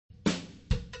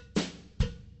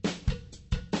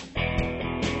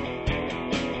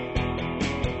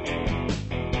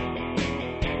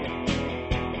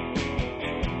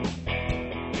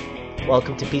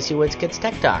welcome to PCWizKid's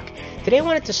Tech Talk. Today I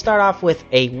wanted to start off with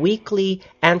a weekly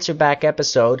answer back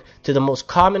episode to the most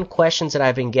common questions that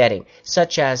I've been getting,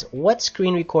 such as what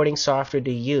screen recording software do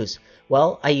you use?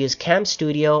 Well, I use Cam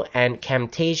Studio and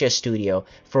Camtasia Studio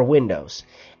for Windows,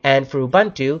 and for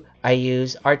Ubuntu I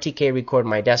use RTK Record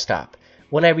My Desktop.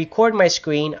 When I record my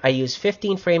screen, I use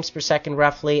 15 frames per second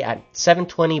roughly at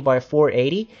 720 by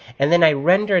 480, and then I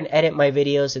render and edit my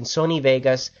videos in Sony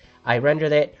Vegas. I render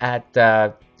it at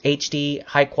HD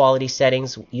high quality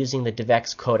settings using the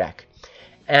DivX codec.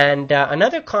 And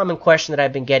another common question that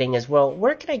I've been getting is, well,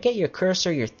 where can I get your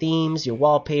cursor, your themes, your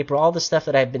wallpaper, all the stuff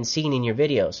that I've been seeing in your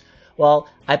videos? Well,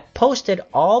 I posted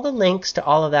all the links to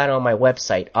all of that on my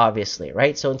website, obviously,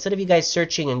 right? So instead of you guys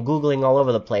searching and Googling all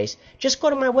over the place, just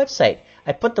go to my website.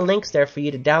 I put the links there for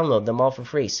you to download them all for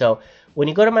free. So when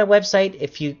you go to my website,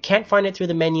 if you can't find it through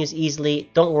the menus easily,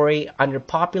 don't worry. Under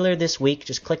Popular this week,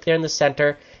 just click there in the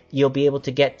center. You'll be able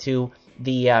to get to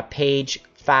the page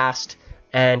fast,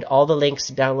 and all the links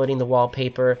to downloading the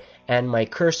wallpaper and my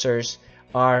cursors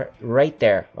are right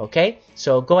there, okay?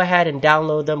 So go ahead and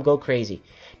download them. Go crazy.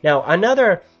 Now,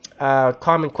 another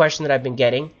common question that I've been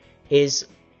getting is,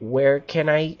 where can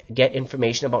I get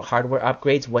information about hardware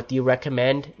upgrades? What do you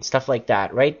recommend? Stuff like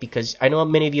that, right? Because I know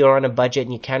many of you are on a budget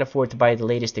and you can't afford to buy the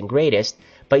latest and greatest,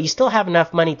 but you still have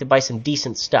enough money to buy some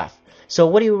decent stuff. So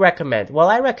what do you recommend? Well,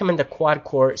 I recommend a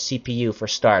quad-core CPU for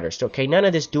starters. Okay, none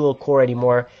of this dual-core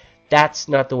anymore. That's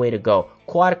not the way to go.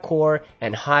 Quad-core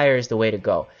and higher is the way to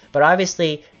go. But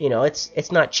obviously, you know,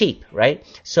 it's not cheap, right?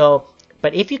 So,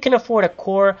 but if you can afford a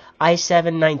Core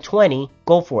i7-920,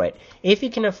 go for it. If you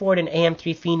can afford an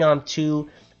AM3 Phenom 2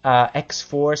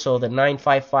 X4, so the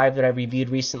 955 that I reviewed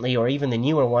recently, or even the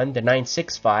newer one, the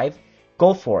 965,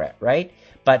 go for it, right?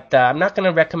 But I'm not going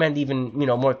to recommend even, you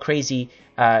know, more crazy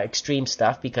extreme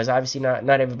stuff, because obviously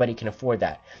not everybody can afford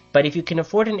that. But if you can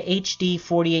afford an HD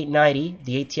 4890,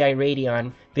 the ATI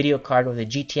Radeon video card, or the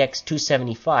GTX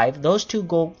 275, those two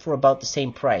go for about the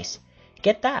same price.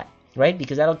 Get that, right?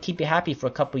 Because that'll keep you happy for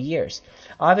a couple years.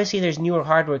 Obviously, there's newer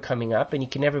hardware coming up, and you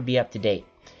can never be up to date.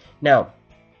 Now,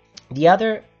 the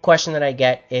other question that I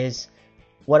get is,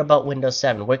 what about Windows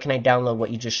 7? Where can I download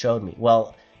what you just showed me?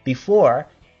 Well,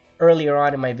 earlier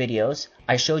on in my videos,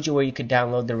 I showed you where you could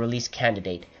download the release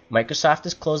candidate. Microsoft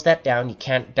has closed that down. You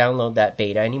can't download that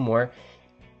beta anymore.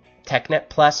 TechNet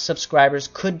Plus subscribers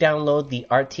could download the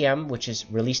RTM, which is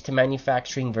release to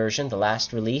manufacturing version, the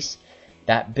last release.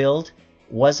 That build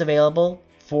was available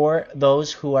for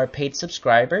those who are paid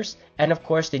subscribers. And of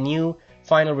course, the new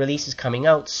final release is coming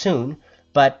out soon.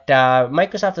 But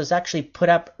Microsoft has actually put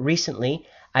up recently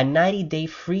a 90-day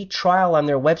free trial on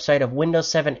their website of Windows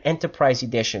 7 Enterprise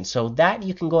Edition. So that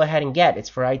you can go ahead and get. It's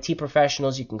for IT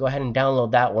professionals. You can go ahead and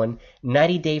download that one.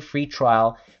 90-day free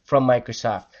trial from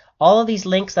Microsoft. All of these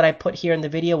links that I put here in the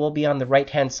video will be on the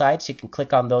right-hand side, so you can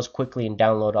click on those quickly and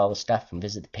download all the stuff and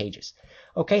visit the pages.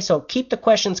 Okay, so keep the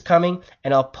questions coming,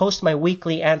 and I'll post my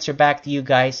weekly answer back to you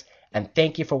guys, and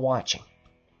thank you for watching.